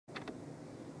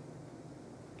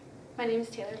My name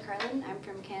is Taylor Carlin. I'm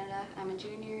from Canada. I'm a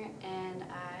junior and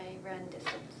I run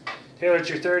distance. Taylor, it's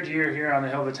your third year here on the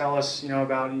Hill, but tell us,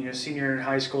 about senior in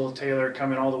high school. Taylor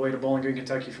coming all the way to Bowling Green,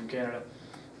 Kentucky from Canada.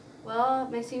 Well,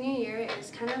 my senior year is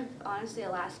kind of honestly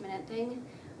a last-minute thing.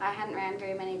 I hadn't ran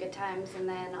very many good times, and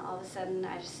then all of a sudden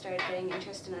I just started getting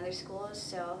interest in other schools.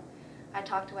 So I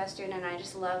talked to Western, and I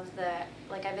just love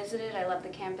I visited. I love the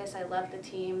campus. I love the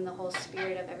team, the whole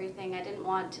spirit of everything. I didn't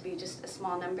want to be just a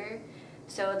small number.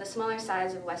 So the smaller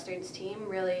size of Western's team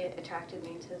really attracted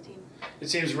me to the team. It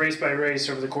seems race by race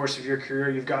over the course of your career,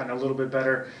 you've gotten a little bit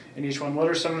better in each one. What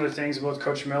are some of the things both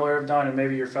Coach Miller have done and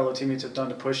maybe your fellow teammates have done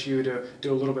to push you to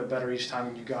do a little bit better each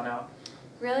time you've gone out?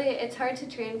 Really, it's hard to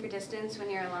train for distance when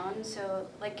you're alone. So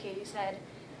like Katie said,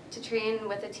 to train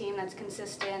with a team that's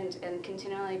consistent and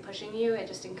continually pushing you, it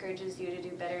just encourages you to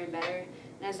do better and better.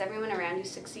 And as everyone around you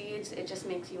succeeds, it just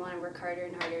makes you want to work harder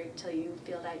and harder until you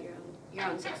feel that your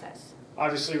own success.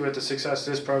 Obviously, with the success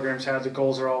this program's had, the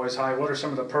goals are always high. What are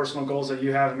some of the personal goals that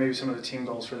you have and maybe some of the team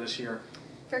goals for this year?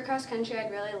 For cross country,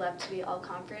 I'd really love to be all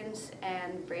conference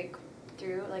and break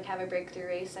through, have a breakthrough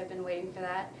race. I've been waiting for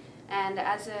that. And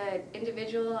as an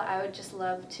individual, I would just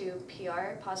love to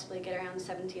PR, possibly get around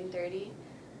 17:30.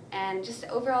 And just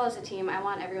overall as a team, I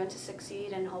want everyone to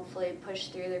succeed and hopefully push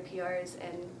through their PRs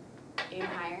and aim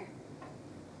higher.